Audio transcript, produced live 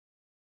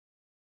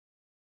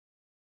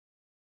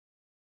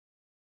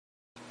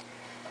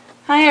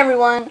Hi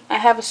everyone, I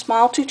have a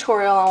small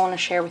tutorial I want to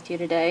share with you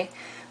today.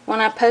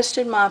 When I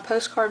posted my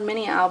postcard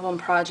mini album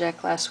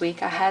project last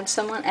week, I had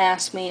someone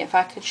ask me if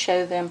I could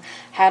show them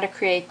how to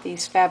create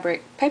these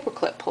fabric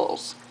paperclip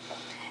pulls.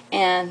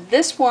 And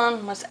this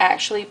one was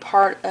actually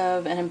part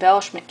of an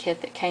embellishment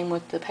kit that came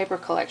with the paper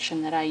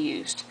collection that I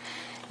used.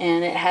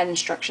 And it had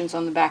instructions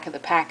on the back of the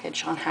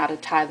package on how to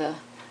tie the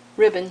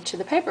ribbon to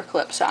the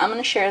paperclip. So I'm going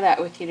to share that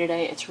with you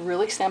today. It's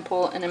really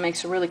simple and it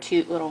makes a really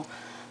cute little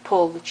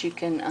pull that you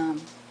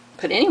can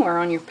put anywhere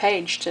on your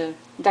page to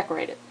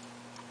decorate it.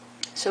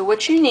 So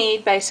what you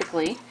need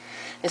basically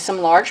is some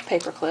large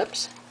paper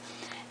clips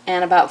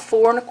and about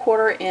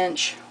 4¼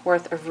 inch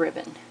worth of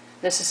ribbon.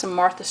 This is some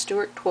Martha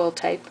Stewart twill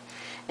tape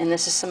and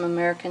this is some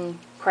American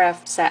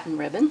Craft satin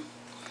ribbon.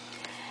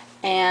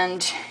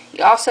 And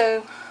you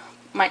also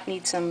might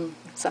need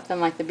something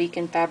like the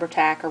Beacon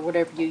Fabri-Tac or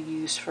whatever you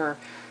use for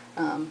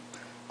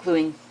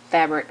gluing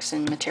fabrics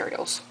and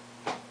materials.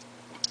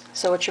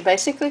 So what you're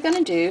basically going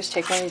to do is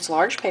take one of these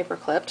large paper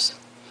clips.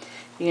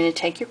 You're going to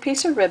take your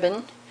piece of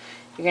ribbon.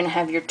 You're going to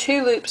have your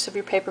 2 loops of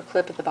your paper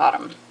clip at the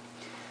bottom.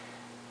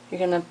 You're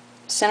going to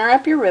center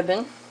up your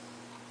ribbon.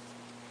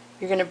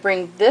 You're going to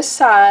bring this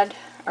side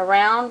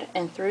around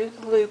and through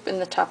the loop in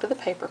the top of the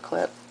paper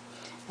clip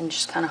and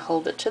just kind of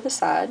hold it to the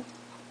side.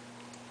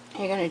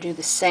 You're going to do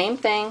the same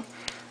thing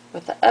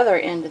with the other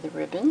end of the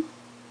ribbon.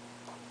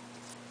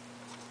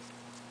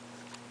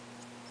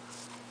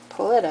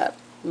 Pull it up.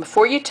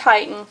 Before you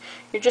tighten,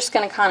 you're just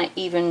going to kind of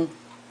even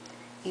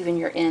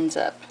your ends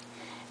up.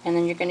 And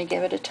then you're going to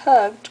give it a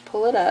tug to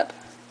pull it up.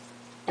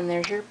 And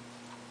there's your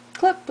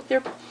clip with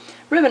your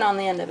ribbon on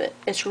the end of it.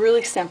 It's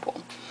really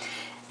simple.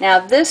 Now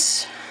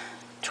this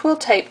twill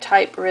tape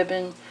type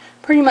ribbon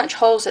pretty much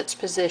holds its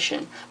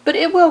position. But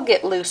it will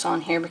get loose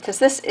on here because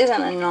this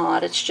isn't a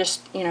knot. It's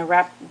just,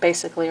 wrapped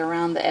basically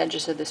around the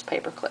edges of this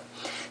paper clip.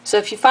 So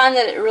if you find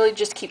that it really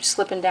just keeps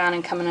slipping down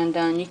and coming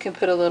undone, you can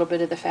put a little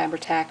bit of the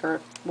Fabri-Tac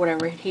or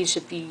whatever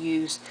adhesive you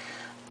use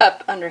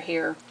up under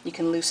here. You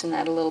can loosen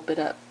that a little bit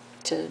up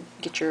to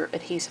get your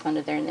adhesive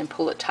under there and then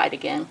pull it tight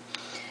again.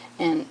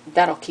 And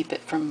that'll keep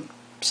it from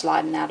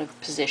sliding out of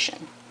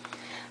position.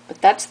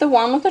 But that's the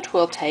one with the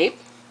twill tape.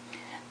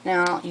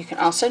 Now you can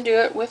also do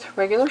it with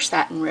regular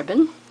satin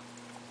ribbon.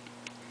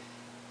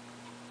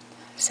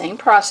 Same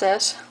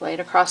process. Lay it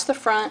across the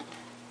front.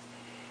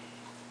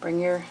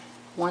 Bring your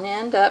one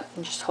end up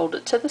and just hold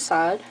it to the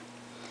side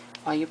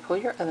while you pull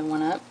your other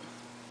one up.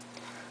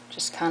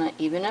 Just kind of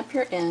even up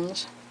your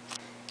ends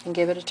and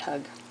give it a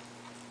tug.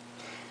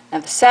 Now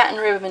the satin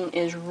ribbon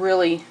is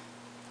really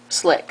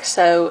slick,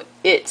 so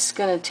it's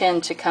going to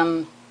tend to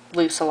come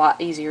loose a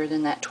lot easier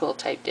than that twill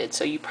tape did,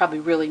 so you probably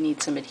really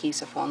need some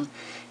adhesive on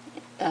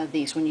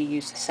these when you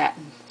use the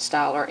satin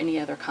style or any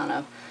other kind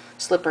of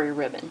slippery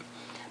ribbon.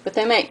 But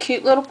they make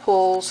cute little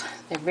pulls.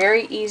 They're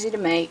very easy to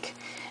make,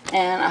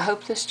 and I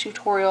hope this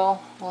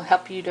tutorial will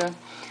help you to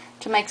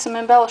make some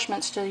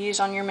embellishments to use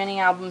on your mini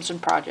albums and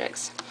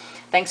projects.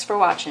 Thanks for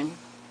watching.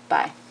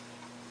 Bye.